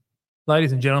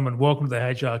Ladies and gentlemen, welcome to the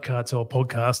HR Cartel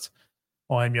podcast.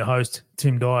 I am your host,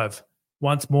 Tim Dive.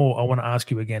 Once more, I want to ask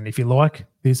you again, if you like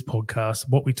this podcast,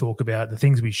 what we talk about, the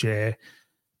things we share,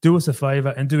 do us a favour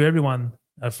and do everyone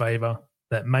a favour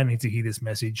that may need to hear this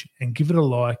message and give it a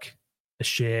like, a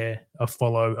share, a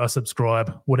follow, a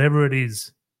subscribe, whatever it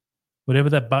is, whatever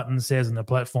that button says on the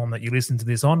platform that you listen to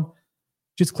this on,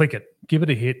 just click it, give it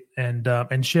a hit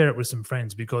and share it with some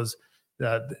friends because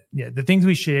the things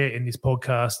we share in this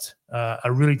podcast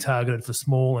are really targeted for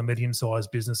small and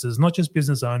medium-sized businesses, not just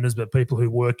business owners, but people who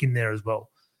work in there as well.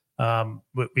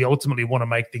 We ultimately want to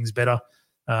make things better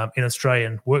in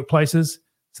Australian workplaces,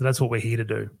 so that's what we're here to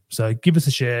do. So give us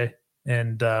a share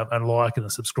and like and a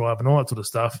subscribe and all that sort of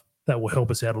stuff. That will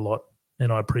help us out a lot,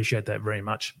 and I appreciate that very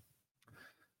much.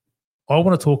 I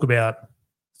want to talk about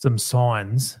some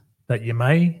signs that you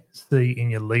may see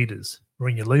in your leaders or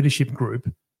in your leadership group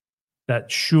that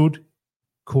should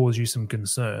cause you some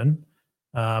concern,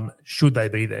 should they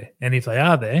be there. And if they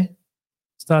are there,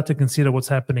 start to consider what's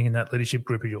happening in that leadership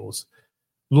group of yours.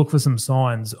 Look for some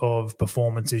signs of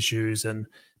performance issues and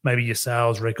maybe your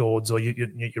sales records or your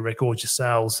records, your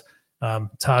sales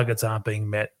targets aren't being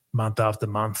met month after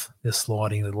month. They're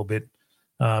sliding a little bit.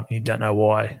 You don't know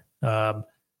why.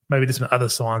 Maybe there's some other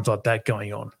signs like that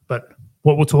going on. But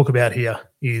what we'll talk about here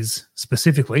is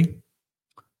specifically,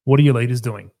 what are your leaders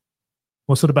doing?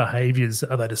 What sort of behaviours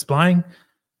are they displaying?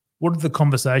 What are the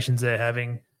conversations they're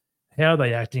having? How are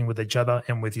they acting with each other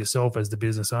and with yourself as the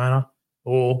business owner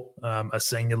or a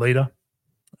senior leader?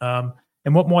 And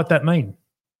what might that mean?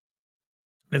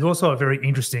 There's also a very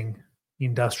interesting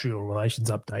industrial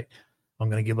relations update I'm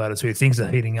going to give later too. Things are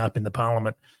heating up in the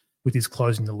Parliament with this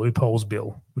closing the loopholes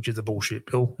bill, which is a bullshit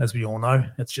bill, as we all know.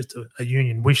 It's just a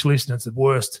union wish list, and it's the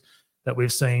worst that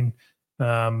we've seen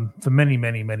for many,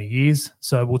 many, many years.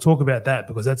 So we'll talk about that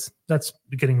because that's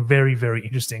getting very, very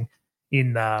interesting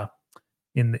in the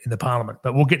Parliament.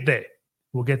 But we'll get there.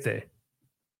 We'll get there.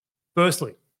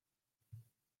 Firstly,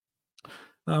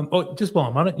 just while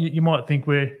I'm on it, you might think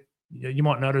you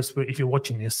might notice if you're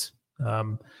watching this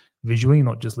visually,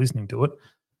 not just listening to it,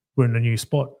 we're in a new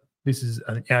spot. This is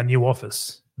our new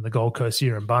office in the Gold Coast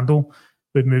here in Bundall.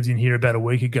 We've moved in here about a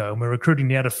week ago, and we're recruiting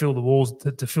now to fill the walls,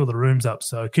 to fill the rooms up.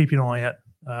 So keep an eye out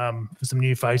for some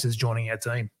new faces joining our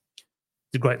team.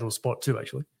 It's a great little spot too,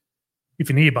 actually. If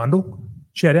you're near Bundall,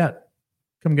 shout out.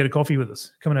 Come and get a coffee with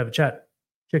us. Come and have a chat.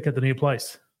 Check out the new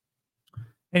place.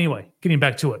 Anyway, getting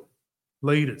back to it.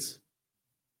 Leaders.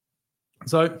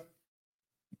 So,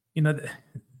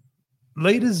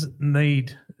 leaders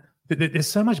need – there's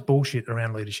so much bullshit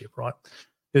around leadership, right?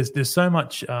 There's so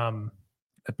much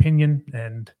opinion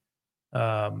and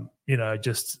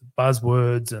just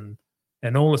buzzwords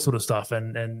and all this sort of stuff,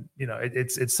 and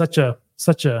it's such a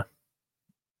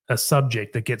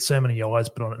subject that gets so many eyes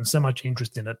put on it and so much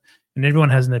interest in it, and everyone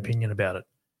has an opinion about it.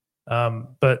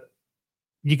 But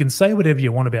you can say whatever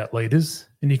you want about leaders,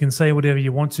 and you can say whatever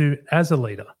you want to as a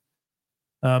leader.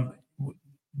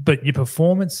 But your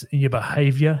performance and your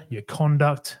behavior, your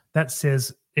conduct, that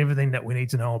says everything that we need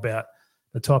to know about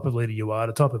the type of leader you are,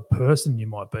 the type of person you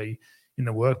might be in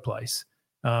the workplace,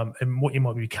 and what you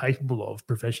might be capable of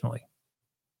professionally.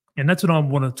 And that's what I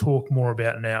want to talk more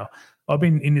about now. I've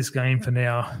been in this game for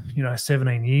now,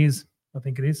 17 years, I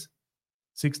think it is.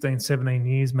 16, 17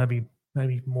 years, maybe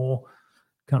more.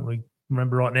 Can't really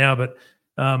remember right now, but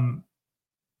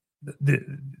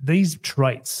these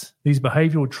traits, these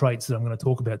behavioral traits that I'm going to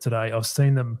talk about today, I've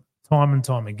seen them time and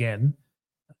time again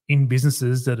in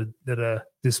businesses that are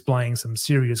displaying some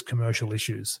serious commercial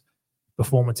issues,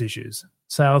 performance issues,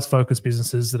 sales-focused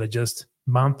businesses that are just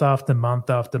month after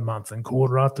month after month and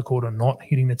quarter after quarter not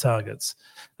hitting the targets.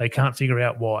 They can't figure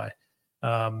out why.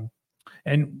 And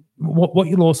what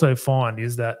you'll also find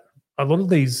is that a lot of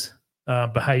these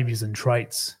behaviors and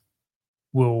traits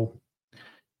will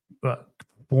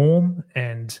form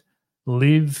and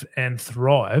live and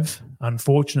thrive,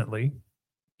 unfortunately,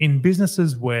 in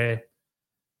businesses where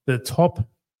the top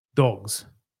dogs,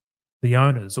 the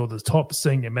owners or the top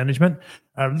senior management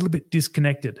are a little bit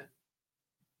disconnected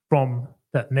from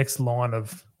that next line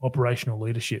of operational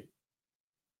leadership.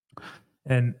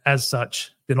 And as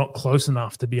such, they're not close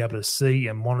enough to be able to see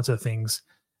and monitor things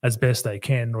as best they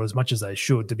can or as much as they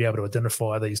should to be able to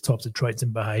identify these types of traits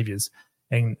and behaviors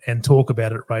and talk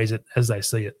about it, raise it as they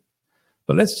see it.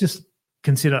 But let's just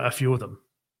consider a few of them.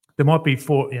 There might be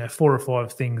four or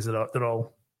five things that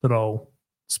I'll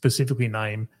specifically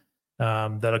name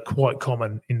that are quite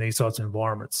common in these types of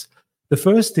environments. The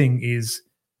first thing is,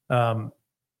 when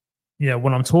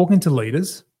I'm talking to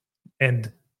leaders and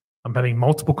I'm having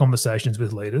multiple conversations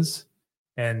with leaders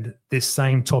and this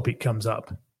same topic comes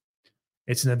up,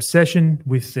 It's an obsession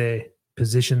with their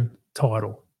position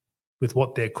title, with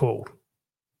what they're called.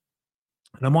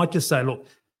 And I might just say, look,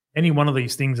 any one of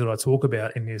these things that I talk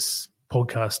about in this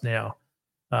podcast now,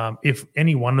 if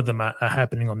any one of them are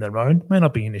happening on their own, may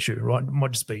not be an issue, right? It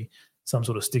might just be some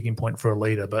sort of sticking point for a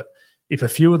leader. But if a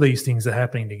few of these things are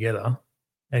happening together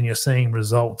and you're seeing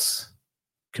results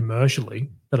commercially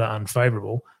that are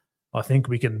unfavorable, I think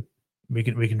we can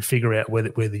figure out where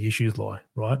the issues lie,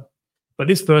 right? But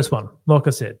this first one, like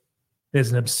I said,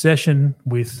 there's an obsession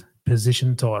with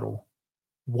position title,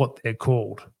 what they're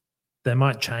called. They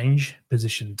might change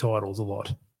position titles a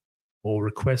lot or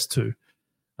request to.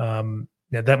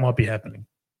 Now, that might be happening.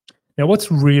 Now,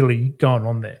 what's really going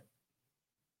on there?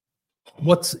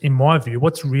 In my view,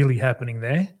 what's really happening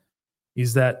there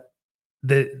is that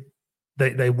they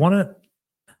want to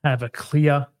have a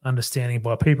clear understanding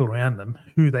by people around them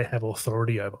who they have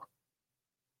authority over.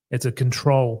 It's a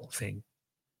control thing.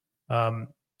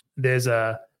 There's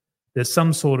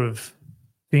some sort of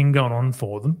thing going on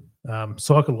for them,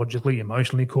 psychologically,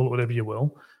 emotionally, call it whatever you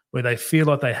will, where they feel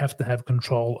like they have to have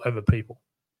control over people.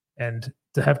 And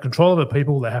to have control over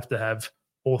people, they have to have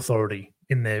authority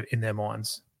in their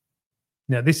minds.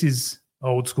 Now, this is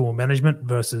old school management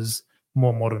versus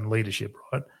more modern leadership,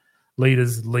 right?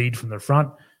 Leaders lead from the front.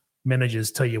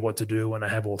 Managers tell you what to do when they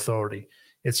have authority.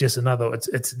 It's just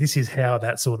this is how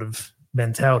that sort of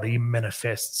mentality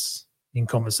manifests in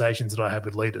conversations that I have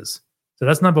with leaders. So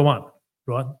that's number one,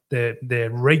 right?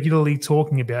 They're regularly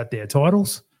talking about their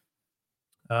titles,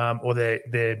 or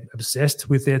they're obsessed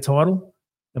with their title.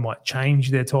 They might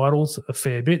change their titles a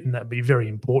fair bit, and that'd be very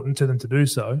important to them to do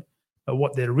so. But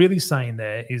what they're really saying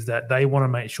there is that they want to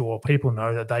make sure people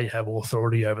know that they have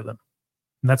authority over them.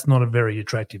 And that's not a very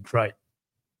attractive trait,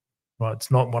 right?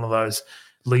 It's not one of those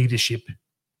leadership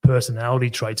personality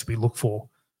traits we look for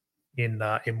in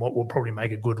what will probably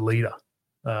make a good leader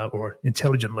or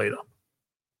intelligent leader.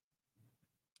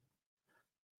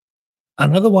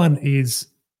 Another one is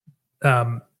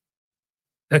a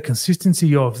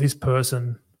consistency of this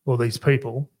person or these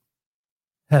people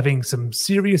having some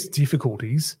serious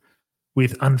difficulties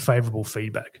with unfavorable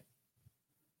feedback.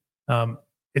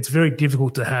 It's very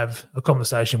difficult to have a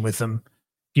conversation with them,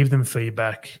 give them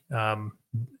feedback,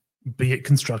 be it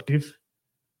constructive,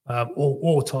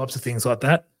 all types of things like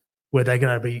that, where they're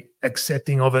going to be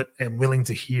accepting of it and willing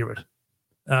to hear it.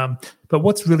 But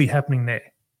what's really happening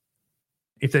there?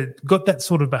 If they've got that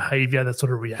sort of behavior, that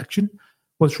sort of reaction,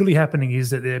 what's really happening is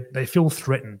that they feel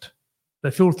threatened.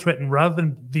 They feel threatened rather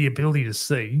than the ability to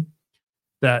see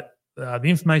that the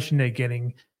information they're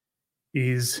getting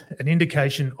is an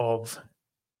indication of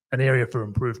an area for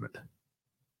improvement,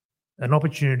 an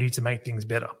opportunity to make things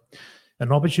better,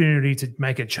 an opportunity to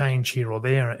make a change here or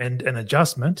there, and an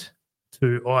adjustment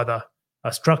to either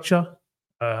a structure,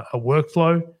 a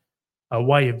workflow, a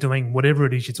way of doing whatever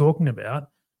it is you're talking about,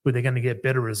 where they're going to get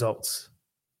better results,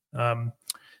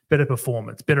 better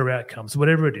performance, better outcomes,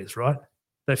 whatever it is, right?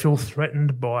 They feel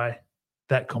threatened by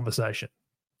that conversation.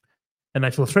 And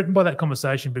they feel threatened by that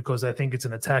conversation because they think it's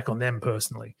an attack on them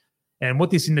personally. And what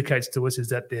this indicates to us is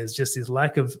that there's just this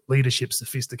lack of leadership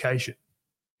sophistication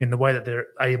in the way that they're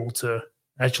able to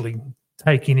actually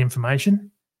take in information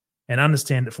and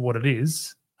understand it for what it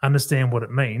is, understand what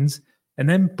it means, and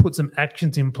then put some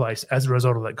actions in place as a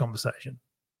result of that conversation.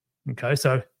 Okay,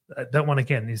 so that one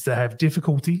again is they have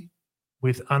difficulty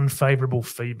with unfavorable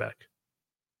feedback.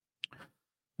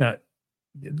 Now,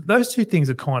 those two things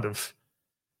are kind of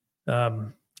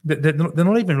they're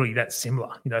not even really that similar.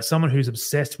 You know, someone who's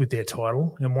obsessed with their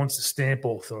title and wants to stamp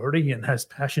authority and has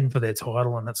passion for their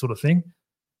title and that sort of thing,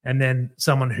 and then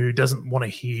someone who doesn't want to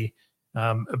hear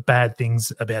bad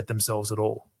things about themselves at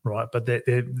all, right? But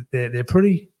they're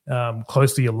pretty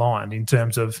closely aligned in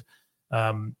terms of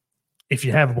if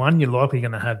you have one, you're likely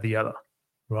going to have the other,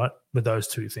 right? With those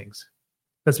two things.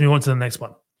 Let's move on to the next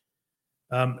one.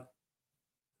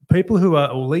 People who are,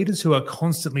 or leaders who are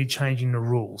constantly changing the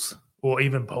rules or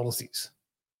even policies,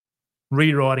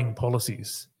 rewriting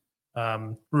policies,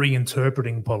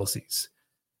 reinterpreting policies,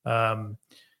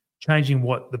 changing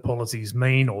what the policies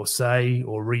mean or say,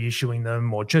 or reissuing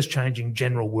them, or just changing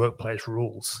general workplace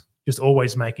rules, just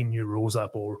always making new rules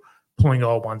up or pulling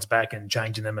old ones back and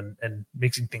changing them and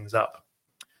mixing things up.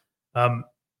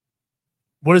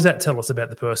 What does that tell us about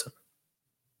the person?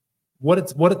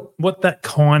 What that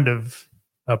kind of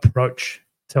approach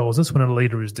tells us when a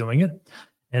leader is doing it,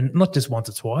 and not just once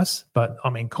or twice, but I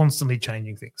mean constantly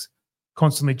changing things,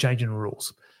 constantly changing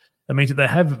rules. It means that they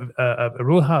have a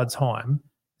real hard time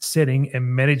setting and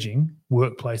managing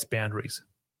workplace boundaries.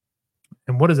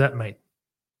 And what does that mean?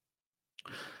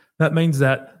 That means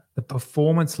that the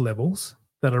performance levels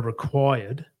that are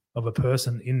required of a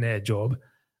person in their job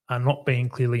are not being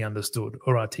clearly understood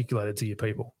or articulated to your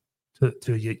people,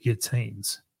 to your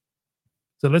teams.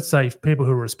 So let's say people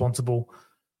who are responsible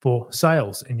for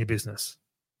sales in your business,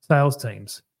 sales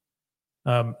teams,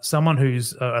 someone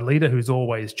who's a leader who's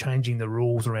always changing the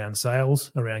rules around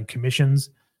sales, around commissions,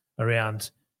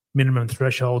 around minimum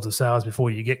thresholds of sales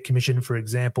before you get commission, for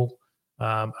example,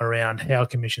 around how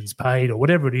commission's paid or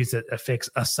whatever it is that affects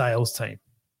a sales team.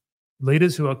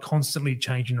 Leaders who are constantly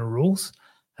changing the rules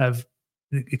have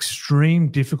extreme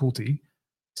difficulty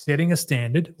setting a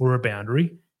standard or a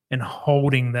boundary and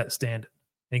holding that standard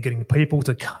and getting people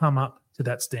to come up to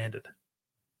that standard.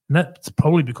 And that's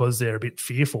probably because they're a bit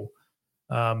fearful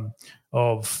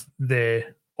of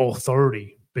their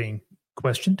authority being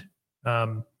questioned.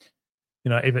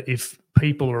 If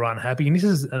people are unhappy, and this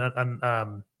is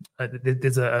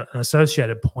there's an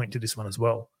associated point to this one as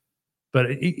well.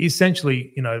 But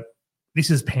essentially, this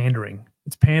is pandering.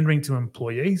 It's pandering to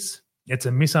employees. It's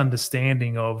a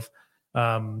misunderstanding of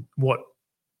what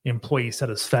employee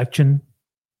satisfaction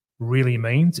really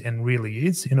means and really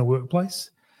is in a workplace,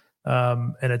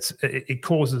 and it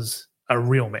causes a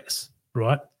real mess,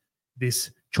 right?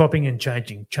 This chopping and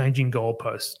changing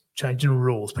goalposts, changing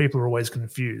rules. People are always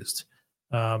confused.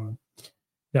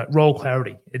 Role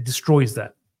clarity, it destroys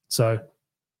that. So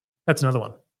that's another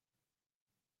one.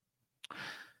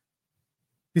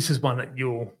 This is one that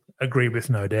you'll agree with,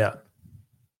 no doubt.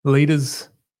 Leaders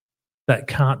that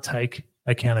can't take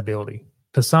accountability.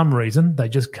 For some reason, they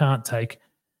just can't take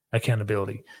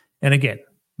accountability. And again,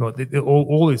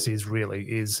 all this is really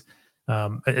is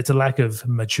it's a lack of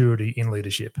maturity in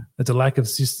leadership. It's a lack of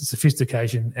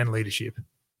sophistication and leadership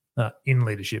in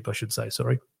leadership, I should say.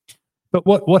 Sorry. But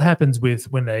what happens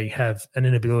when they have an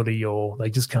inability or they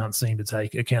just can't seem to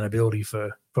take accountability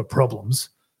for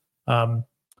problems?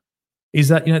 Is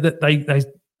that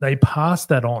that they pass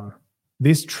that on.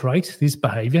 This trait, this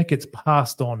behaviour gets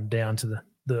passed on down to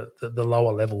the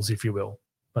lower levels, if you will,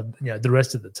 but the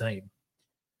rest of the team.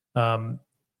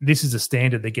 This is a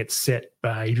standard that gets set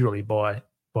behaviourally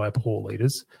by poor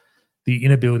leaders, the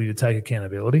inability to take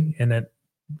accountability, and that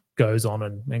goes on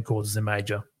and causes a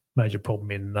major problem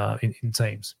in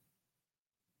teams.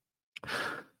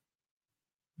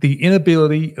 The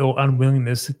inability or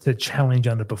unwillingness to challenge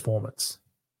underperformance.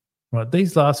 Right,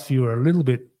 these last few are a little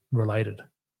bit related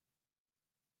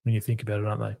when you think about it,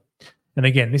 aren't they? And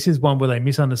again, this is one where they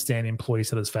misunderstand employee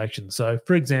satisfaction. So,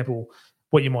 for example,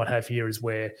 what you might have here is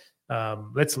where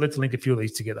let's link a few of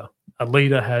these together. A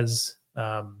leader has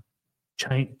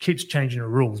keeps changing the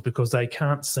rules because they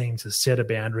can't seem to set a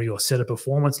boundary or set a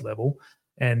performance level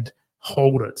and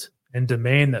hold it and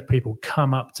demand that people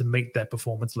come up to meet that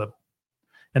performance level.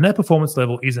 And that performance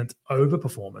level isn't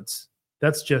overperformance.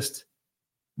 That's just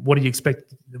what do you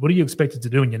expect? What are you expected to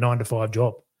do in your 9-to-5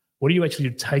 job? What are you actually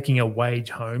taking a wage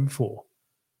home for?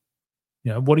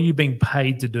 What are you being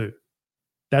paid to do?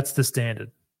 That's the standard.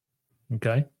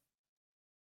 Okay.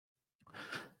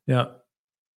 Now,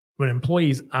 when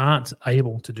employees aren't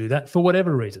able to do that for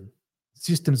whatever reason,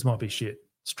 systems might be shit,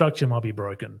 structure might be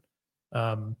broken,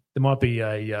 there might be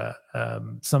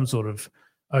some sort of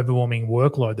overwhelming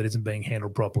workload that isn't being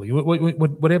handled properly.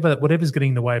 Whatever's getting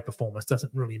in the way of performance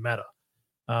doesn't really matter.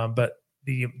 But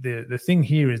the thing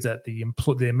here is that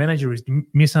the manager is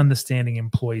misunderstanding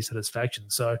employee satisfaction.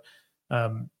 So,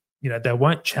 they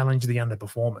won't challenge the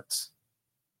underperformance.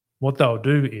 What they'll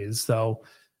do is they'll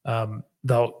kind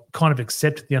of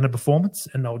accept the underperformance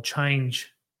and they'll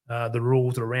change the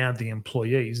rules around the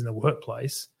employees in the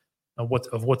workplace of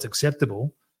what's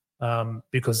acceptable,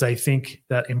 because they think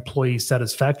that employee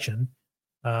satisfaction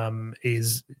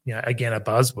is, again, a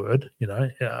buzzword.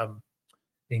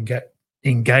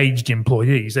 Engaged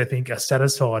employees. They think a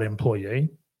satisfied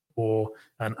employee or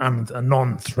a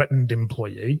non-threatened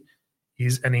employee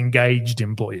is an engaged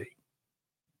employee.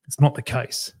 It's not the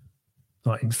case.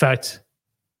 In fact,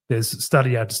 there's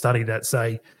study after study that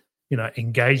say,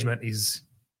 engagement is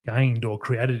gained or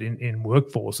created in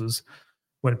workforces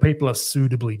when people are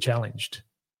suitably challenged,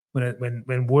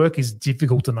 when work is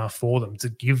difficult enough for them to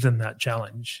give them that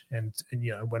challenge, and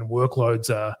when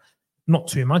workloads are not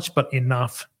too much but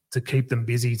enough to keep them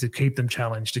busy, to keep them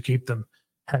challenged, to keep them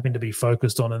having to be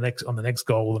focused on the next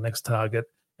goal, the next target,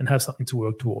 and have something to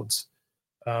work towards.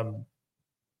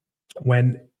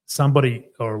 When somebody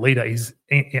or a leader is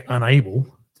unable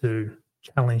to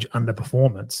challenge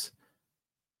underperformance,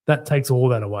 that takes all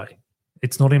that away.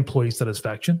 It's not employee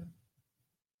satisfaction.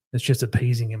 It's just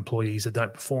appeasing employees that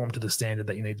don't perform to the standard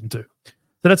that you need them to. So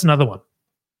that's another one.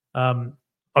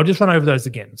 I'll just run over those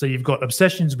again. So you've got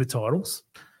obsessions with titles.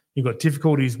 You've got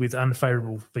difficulties with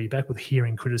unfavorable feedback, with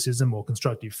hearing criticism or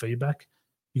constructive feedback.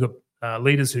 You've got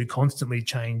leaders who constantly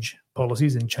change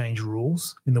policies and change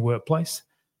rules in the workplace.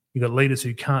 You've got leaders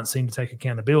who can't seem to take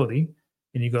accountability,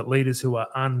 and you've got leaders who are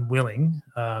unwilling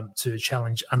to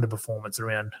challenge underperformance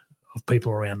of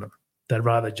people around them. They'd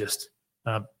rather just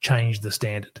change the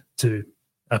standard to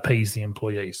appease the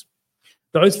employees.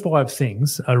 Those 5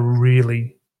 things are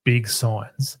really big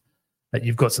signs that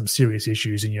you've got some serious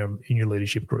issues in your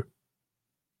leadership group.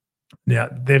 Now,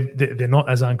 they're not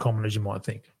as uncommon as you might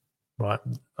think, right?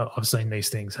 I've seen these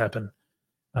things happen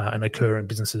and occur in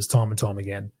businesses time and time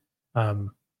again.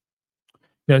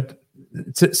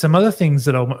 Some other things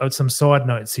some side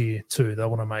notes here too that I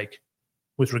want to make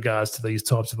with regards to these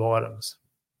types of items.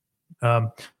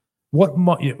 What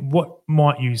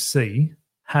might you see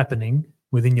happening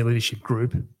within your leadership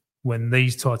group when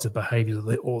these types of behaviours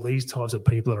or these types of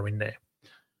people are in there?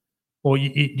 Or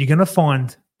you're going to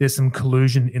find there's some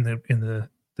collusion in the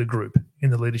group, in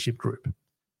the leadership group.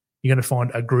 You're going to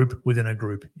find a group within a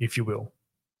group, if you will,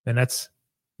 and that's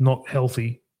not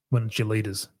healthy when it's your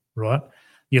leaders, right?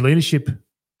 Your leadership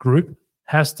group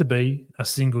has to be a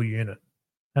single unit,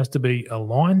 has to be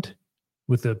aligned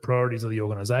with the priorities of the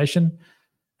organisation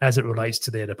as it relates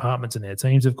to their departments and their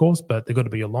teams, of course, but they've got to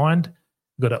be aligned.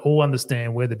 They've got to all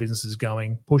understand where the business is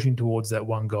going, pushing towards that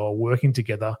one goal, working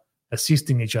together,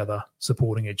 assisting each other,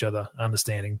 supporting each other,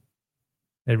 understanding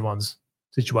everyone's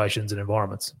situations and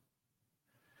environments.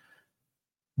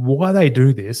 Why they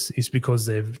do this is because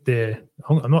I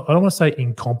don't want to say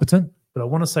incompetent, but I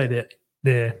want to say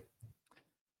they're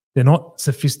not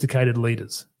sophisticated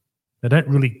leaders. They don't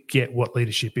really get what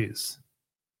leadership is.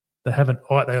 They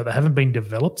haven't been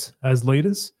developed as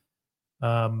leaders,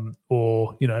 or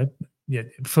for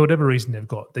whatever reason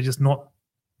they're just not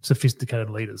sophisticated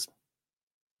leaders.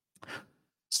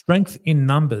 Strength in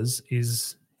numbers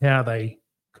is how they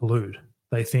collude.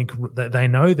 They think that they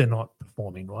know they're not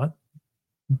performing right.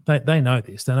 They know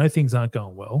this. They know things aren't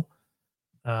going well.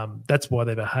 That's why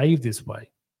they behave this way.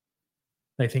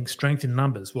 They think strength in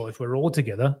numbers. Well, if we're all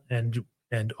together and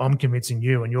I'm convincing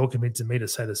you and you're convincing me to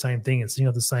say the same thing and sing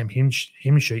out the same hymn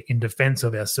sheet in defense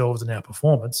of ourselves and our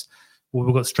performance, well,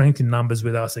 we've got strength in numbers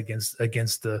with us against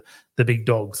the big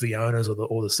dogs, the owners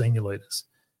or the senior leaders.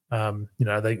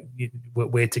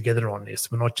 We're together on this.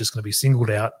 We're not just going to be singled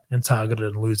out and targeted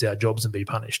and lose our jobs and be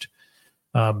punished.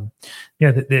 They're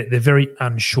very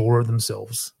unsure of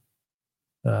themselves,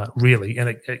 really,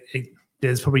 and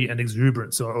there's probably an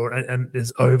exuberance and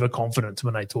there's overconfidence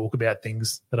when they talk about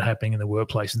things that are happening in the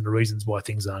workplace and the reasons why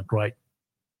things aren't great.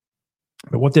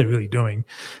 But what they're really doing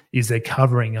is they're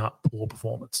covering up poor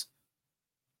performance,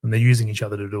 and they're using each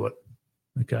other to do it.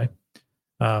 Okay,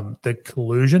 the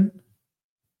collusion.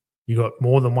 You got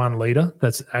more than one leader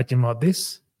that's acting like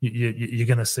this. You're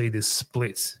going to see this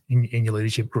split in your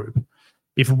leadership group.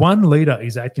 If one leader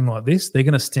is acting like this, they're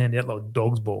going to stand out like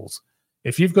dog's balls.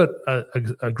 If you've got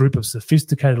a group of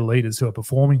sophisticated leaders who are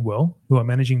performing well, who are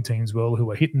managing teams well,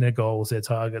 who are hitting their goals, their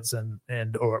targets,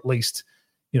 and or at least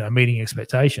meeting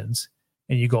expectations,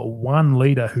 and you've got one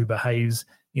leader who behaves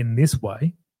in this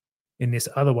way, in this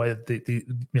other way,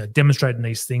 demonstrating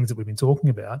these things that we've been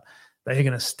talking about, they're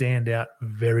going to stand out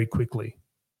very quickly,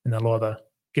 and they'll either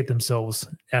get themselves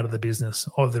out of the business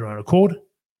of their own accord,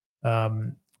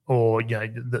 or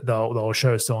they'll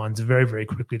show signs very, very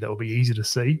quickly that will be easy to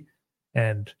see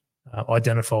and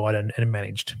identified and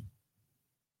managed.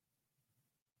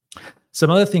 Some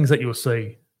other things that you'll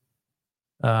see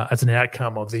as an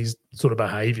outcome of these sort of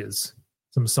behaviours,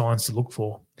 some signs to look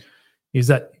for, is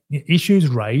that issues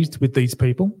raised with these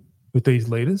people, with these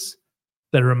leaders,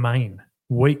 they remain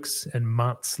weeks and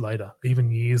months later,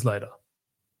 even years later.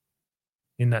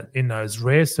 In those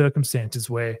rare circumstances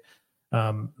where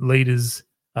leaders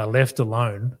are left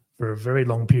alone for very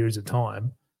long periods of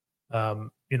time,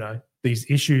 these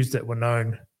issues that were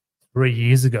known 3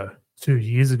 years ago, 2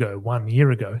 years ago, 1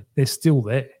 year ago, they're still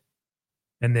there,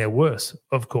 and they're worse,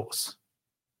 of course.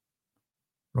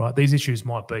 Right? These issues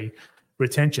might be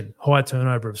retention, high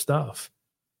turnover of staff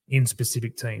in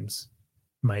specific teams,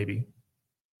 maybe.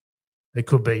 It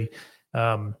could be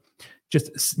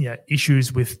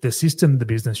issues with the system the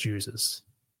business uses.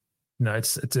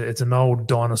 It's an old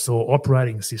dinosaur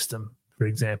operating system, for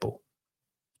example.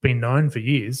 It's been known for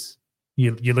years.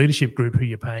 Your leadership group, who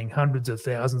you're paying hundreds of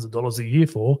thousands of dollars a year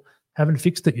for, haven't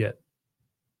fixed it yet.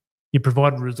 You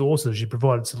provided resources, you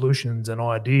provided solutions and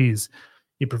ideas,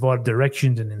 you provided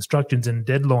directions and instructions and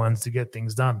deadlines to get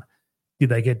things done. Did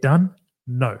they get done?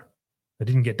 No, they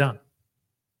didn't get done.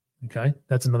 Okay,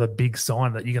 that's another big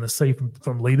sign that you're going to see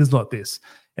from leaders like this.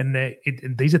 And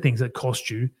these are things that cost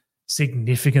you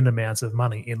significant amounts of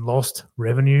money in lost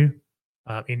revenue,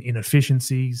 in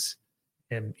inefficiencies,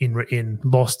 and in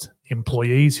lost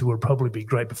employees who would probably be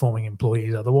great performing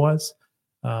employees otherwise.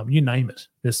 You name it.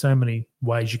 There's so many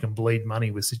ways you can bleed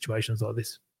money with situations like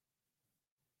this.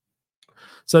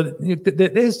 So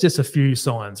there's just a few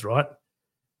signs, right?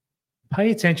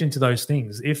 Pay attention to those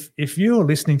things. If you're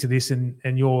listening to this and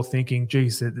you're thinking,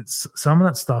 geez, some of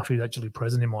that stuff is actually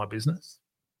present in my business,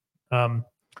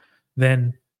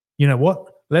 then you know what?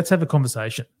 Let's have a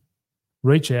conversation.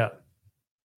 Reach out.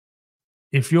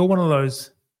 If you're one of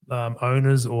those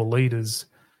owners or leaders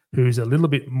who's a little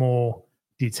bit more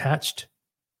detached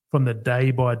from the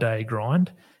day-by-day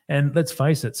grind, and let's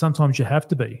face it, sometimes you have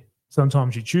to be.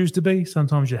 Sometimes you choose to be,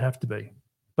 sometimes you have to be.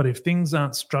 But if things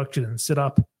aren't structured and set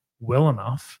up well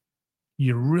enough,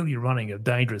 you're really running a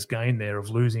dangerous game there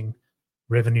of losing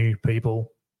revenue,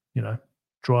 people,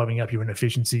 driving up your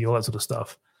inefficiency, all that sort of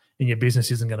stuff, and your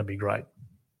business isn't going to be great.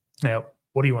 Now,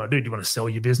 what do you want to do? Do you want to sell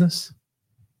your business? Do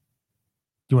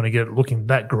you want to get it looking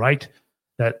that great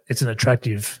that it's an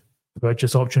attractive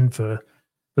purchase option for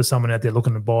someone out there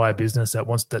looking to buy a business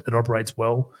that operates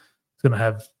well? It's going to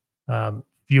have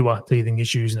fewer teething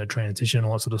issues in a transition and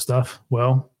all that sort of stuff.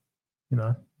 Well,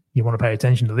 you want to pay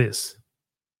attention to this,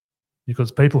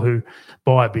 because people who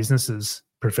buy businesses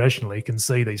professionally can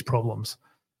see these problems.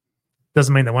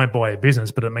 Doesn't mean they won't buy a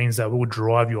business, but it means they will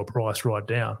drive your price right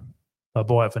down. They'll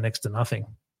buy it for next to nothing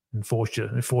and force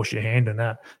your hand in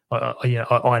that.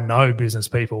 I know business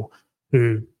people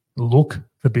who look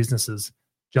for businesses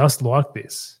just like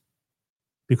this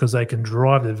because they can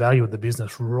drive the value of the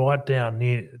business right down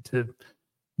near to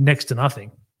next to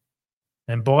nothing,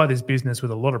 and buy this business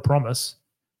with a lot of promise,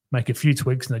 make a few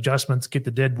tweaks and adjustments, get the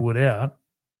dead wood out,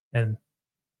 and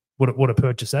what a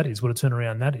purchase that is, what a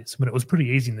turnaround that is. I mean, it was pretty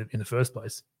easy in the first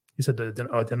place. You said to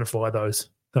identify those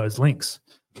links.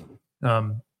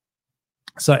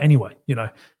 So anyway,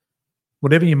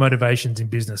 whatever your motivations in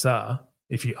business are,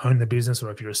 if you own the business or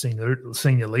if you're a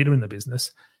senior leader in the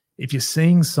business, if you're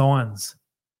seeing signs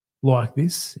like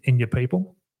this in your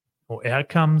people or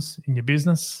outcomes in your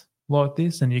business like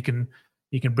this, and you can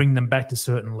bring them back to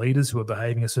certain leaders who are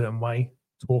behaving a certain way,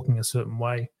 talking a certain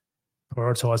way,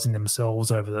 prioritizing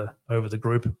themselves over the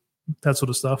group, that sort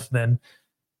of stuff, then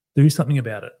do something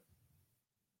about it.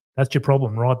 That's your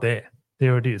problem right there.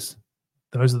 There it is.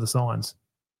 Those are the signs.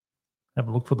 Have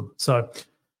a look for them. So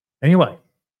anyway,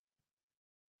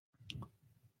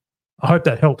 I hope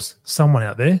that helps someone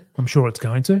out there. I'm sure it's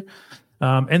going to.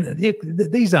 And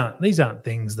these aren't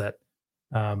things that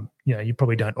you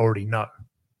probably don't already know,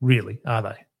 really, are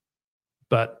they?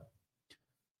 But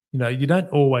you don't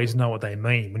always know what they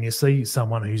mean when you see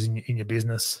someone who's in your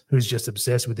business who's just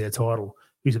obsessed with their title,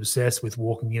 who's obsessed with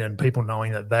walking in and people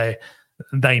knowing that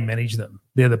they manage them.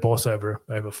 They're the boss over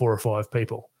 4 or 5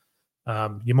 people.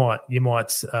 You might,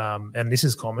 and this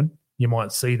is common. You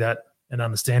might see that and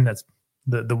understand that's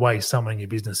the way someone in your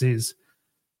business is.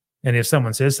 And if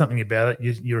someone says something about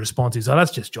it, your response is, "Oh,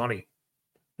 that's just Johnny.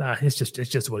 Nah, it's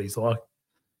just what he's like.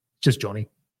 Just Johnny.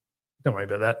 Don't worry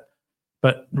about that."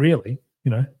 But really,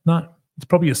 no, it's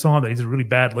probably a sign that he's a really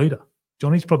bad leader.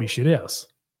 Johnny's probably shithouse.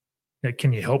 Now,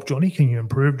 can you help Johnny? Can you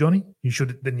improve Johnny? You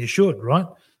should, right?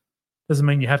 Doesn't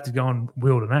mean you have to go and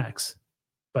wield an axe,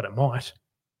 but it might.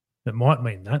 It might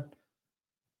mean that.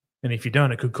 And if you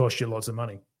don't, it could cost you lots of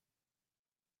money.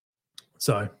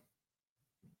 So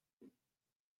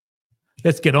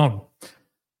let's get on.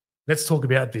 Let's talk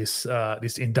about this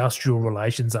industrial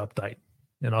relations update.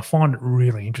 And I find it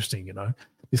really interesting,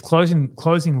 This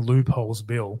closing loopholes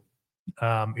bill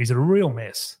is a real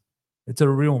mess. It's a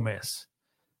real mess.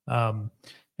 And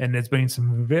there's been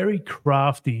some very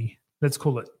crafty, let's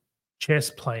call it chess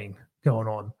playing going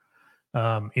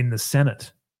on in the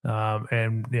Senate.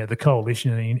 And the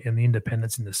coalition and the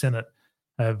independents in the Senate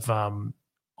have,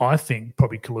 I think,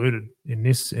 probably colluded in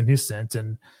this sense.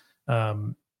 And,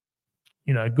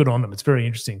 good on them. It's very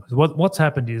interesting. So what's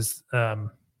happened is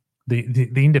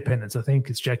the independents, I think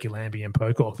it's Jackie Lambie and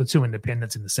Pocock, the 2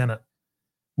 independents in the Senate,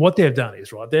 what they've done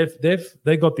is, right,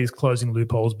 they've got this closing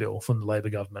loopholes bill from the Labor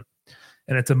government,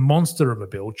 and it's a monster of a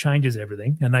bill, changes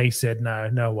everything. And they said,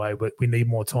 no way, but we need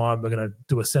more time. We're going to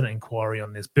do a Senate inquiry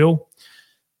on this bill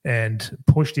and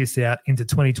push this out into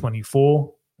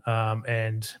 2024.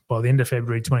 And by the end of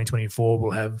February 2024,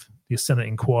 we'll have the Senate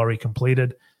inquiry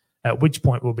completed, at which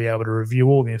point we'll be able to review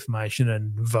all the information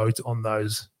and vote on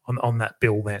those on that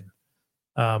bill then.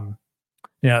 Now,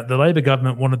 the Labor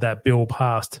government wanted that bill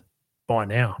passed by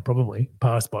now, probably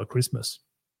passed by Christmas.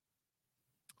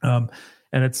 And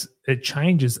it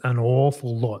changes an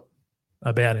awful lot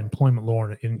about employment law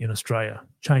in Australia.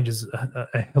 Changes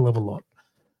a hell of a lot.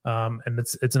 and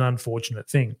it's an unfortunate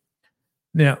thing.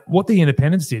 Now, what the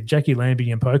independents did, Jackie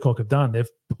Lambie and Pocock have done, they've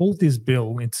pulled this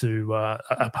bill into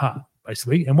apart,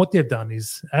 basically. And what they've done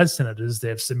is, as senators,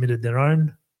 they've submitted their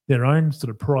own sort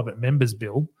of private members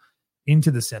bill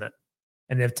into the Senate,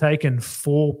 and they've taken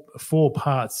four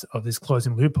parts of this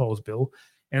closing loopholes bill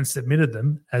and submitted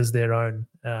them as their own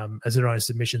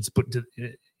submissions put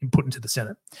into the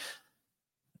Senate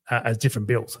as different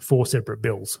bills, 4 separate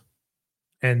bills.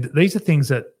 And these are things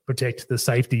that protect the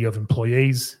safety of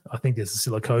employees. I think there's a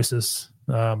silicosis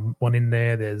one in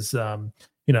there. There's, I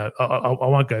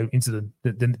won't go into the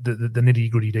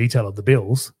nitty gritty detail of the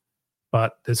bills,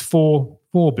 but there's four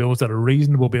bills that are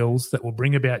reasonable bills that will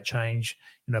bring about change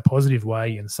in a positive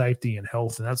way in safety and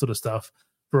health and that sort of stuff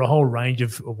for a whole range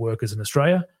of workers in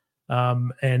Australia,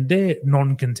 and they're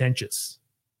non-contentious.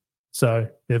 So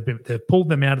they've pulled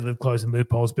them out of the closing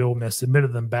loopholes bill and they've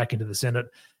submitted them back into the Senate.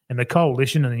 And the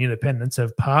coalition and the independents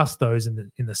have passed those in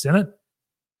the Senate,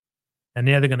 and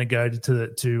now they're going to go to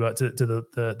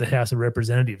the House of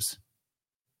Representatives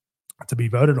to be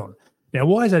voted on. Now,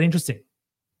 why is that interesting?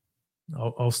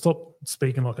 I'll stop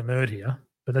speaking like a nerd here,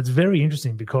 but that's very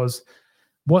interesting because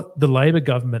what the Labor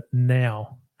government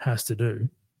now has to do,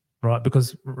 right?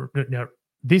 Because now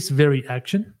this very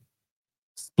action,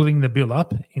 splitting the bill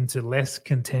up into less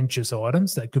contentious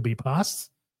items that could be passed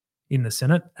in the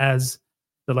Senate, as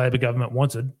the Labor government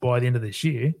wanted by the end of this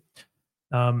year,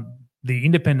 the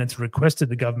independents requested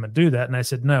the government do that, and they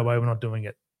said, no way, we're not doing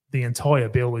it. The entire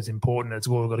bill is important. It's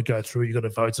all got to go through. You've got to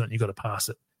vote on it. You've got to pass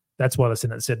it. That's why the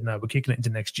Senate said, no, we're kicking it into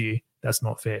next year. That's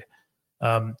not fair.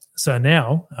 So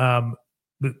now,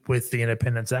 with the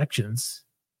independents' actions,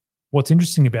 what's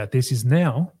interesting about this is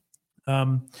now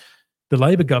the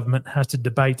Labor government has to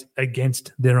debate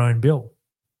against their own bill.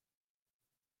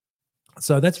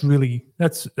 So that's going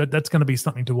to be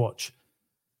something to watch.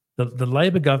 The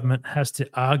Labor government has to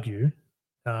argue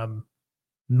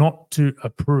not to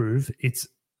approve its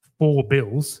 4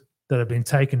 bills that have been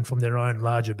taken from their own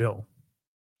larger bill.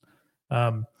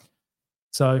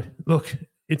 So look,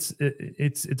 it's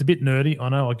a bit nerdy. I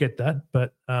know, I get that,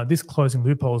 but this closing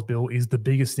loopholes bill is the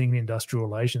biggest thing in industrial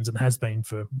relations and has been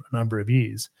for a number of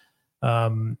years.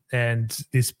 And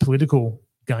this political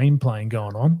game playing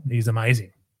going on is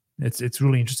amazing. It's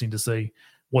really interesting to see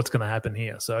what's going to happen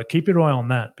here. So keep your eye on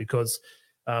that, because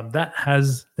that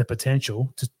has the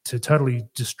potential to totally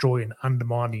destroy and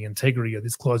undermine the integrity of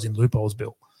this closing loopholes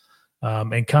bill.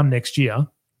 And come next year,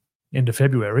 end of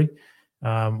February,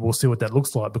 we'll see what that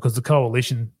looks like, because the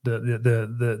coalition,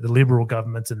 the Liberal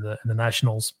governments and the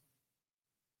Nationals,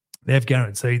 they've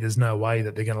guaranteed there's no way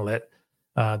that they're going to let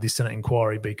this Senate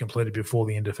inquiry be completed before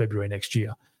the end of February next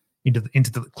year into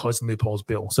the closing loopholes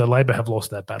bill. So Labor have lost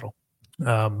that battle.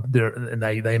 And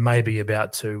they may be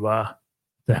about to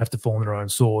have to fall on their own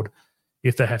sword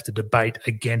if they have to debate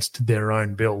against their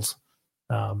own bills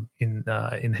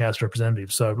in House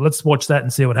Representatives. So let's watch that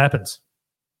and see what happens.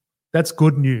 That's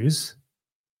good news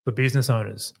for business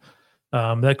owners.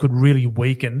 That could really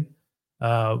weaken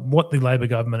what the Labor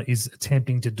government is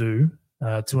attempting to do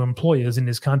to employers in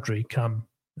this country come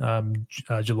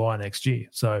July next year.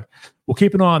 So we'll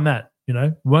keep an eye on that.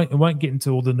 Won't get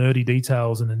into all the nerdy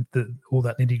details and all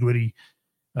that nitty gritty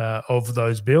of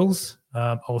those bills.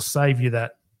 I'll save you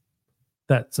that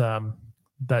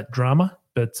drama,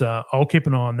 but I'll keep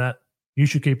an eye on that. You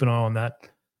should keep an eye on that,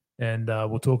 and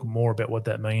we'll talk more about what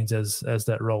that means as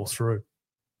that rolls through.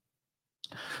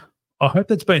 I hope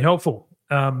that's been helpful.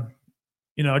 I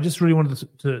just really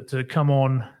wanted to come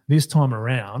on this time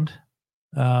around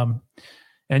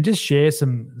and just share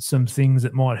some things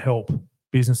that might help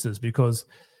businesses, because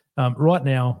right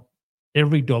now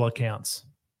every dollar counts.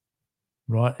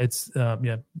 Right? It's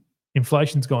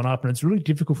inflation's gone up, and it's really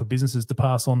difficult for businesses to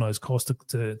pass on those costs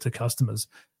to customers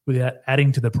without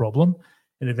adding to the problem,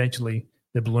 and eventually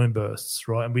the balloon bursts.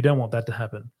 Right? And we don't want that to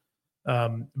happen.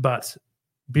 But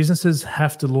businesses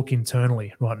have to look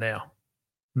internally right now.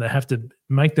 And they have to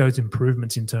make those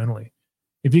improvements internally.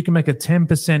 If you can make a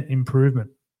 10%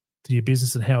 improvement to your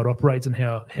business and how it operates and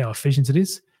how efficient it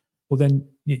is, well, then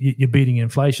you're beating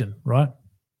inflation, right?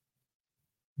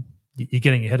 You're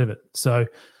getting ahead of it. So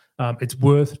it's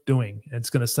worth doing. It's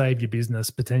going to save your business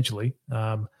potentially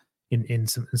in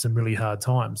some really hard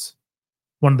times.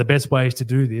 One of the best ways to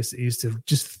do this is to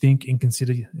just think and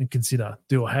consider,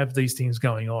 do I have these things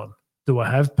going on? Do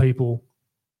I have people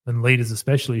and leaders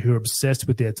especially who are obsessed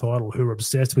with their title, who are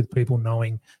obsessed with people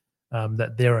knowing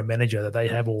that they're a manager, that they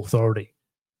have authority?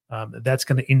 That's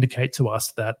going to indicate to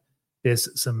us that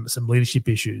there's some leadership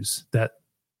issues, that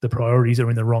the priorities are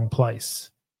in the wrong place,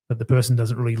 that the person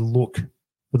doesn't really look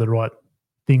for the right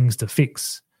things to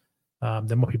fix.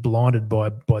 They might be blinded by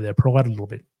their pride a little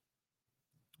bit.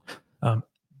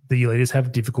 The leaders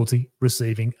have difficulty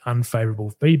receiving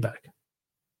unfavorable feedback.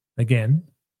 Again,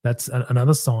 that's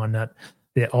another sign that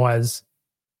their eyes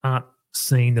aren't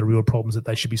seeing the real problems that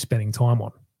they should be spending time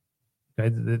on. Okay,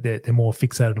 they're more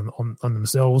fixated on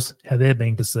themselves, how they're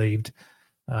being perceived,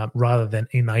 rather than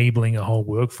enabling a whole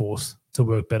workforce to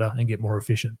work better and get more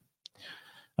efficient.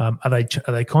 Are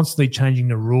they constantly changing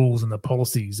the rules and the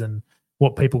policies and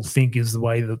what people think is the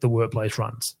way that the workplace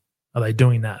runs? Are they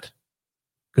doing that?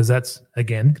 Because that's,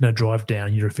 again, going to drive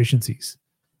down your efficiencies.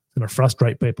 It's going to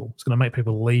frustrate people. It's going to make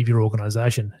people leave your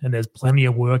organization. And there's plenty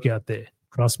of work out there.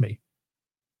 Trust me.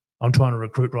 I'm trying to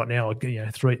recruit right now,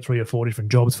 three or four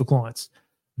different jobs for clients.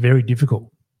 Very difficult,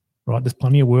 right? There's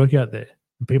plenty of work out there,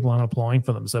 and people aren't applying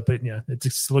for them. So,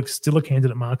 it's still a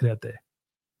candidate market out there.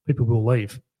 People will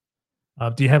leave.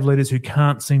 Do you have leaders who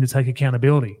can't seem to take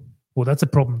accountability? Well, that's a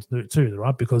problem too,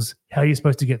 right? Because how are you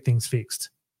supposed to get things fixed?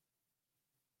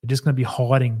 They're just going to be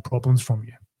hiding problems from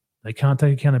you. They can't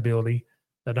take accountability.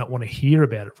 They don't want to hear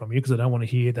about it from you because they don't want to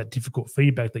hear that difficult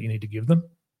feedback that you need to give them.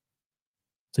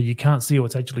 So you can't see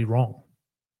what's actually wrong.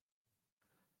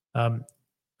 Are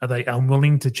they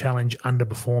unwilling to challenge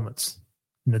underperformance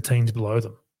in the teams below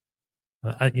them?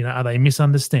 Are they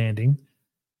misunderstanding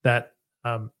that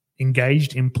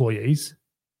engaged employees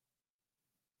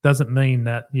doesn't mean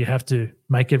that you have to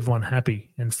make everyone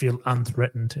happy and feel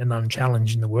unthreatened and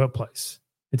unchallenged in the workplace?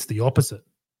 It's the opposite.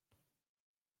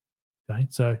 Okay,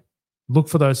 so look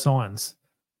for those signs.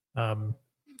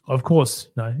 Of course,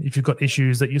 if you've got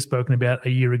issues that you've spoken about a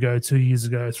year ago, 2 years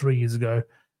ago, 3 years ago,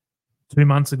 2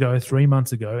 months ago, 3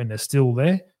 months ago, and they're still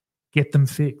there, get them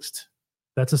fixed.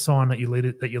 That's a sign that your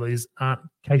leaders aren't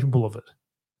capable of it.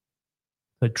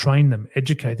 So train them,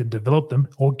 educate them, develop them,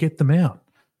 or get them out.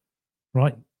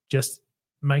 Right? Just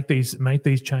make these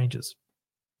changes.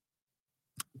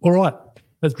 All right,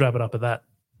 let's wrap it up at that.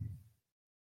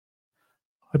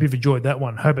 Hope you've enjoyed that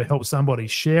one. Hope it helps somebody.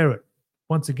 Share it.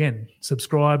 Once again,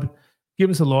 subscribe, give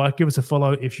us a like, give us a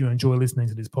follow if you enjoy listening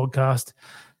to this podcast,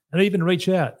 and even reach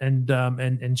out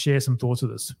and share some thoughts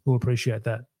with us. We'll appreciate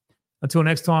that. Until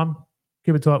next time,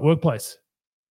 keep it tight, workplace.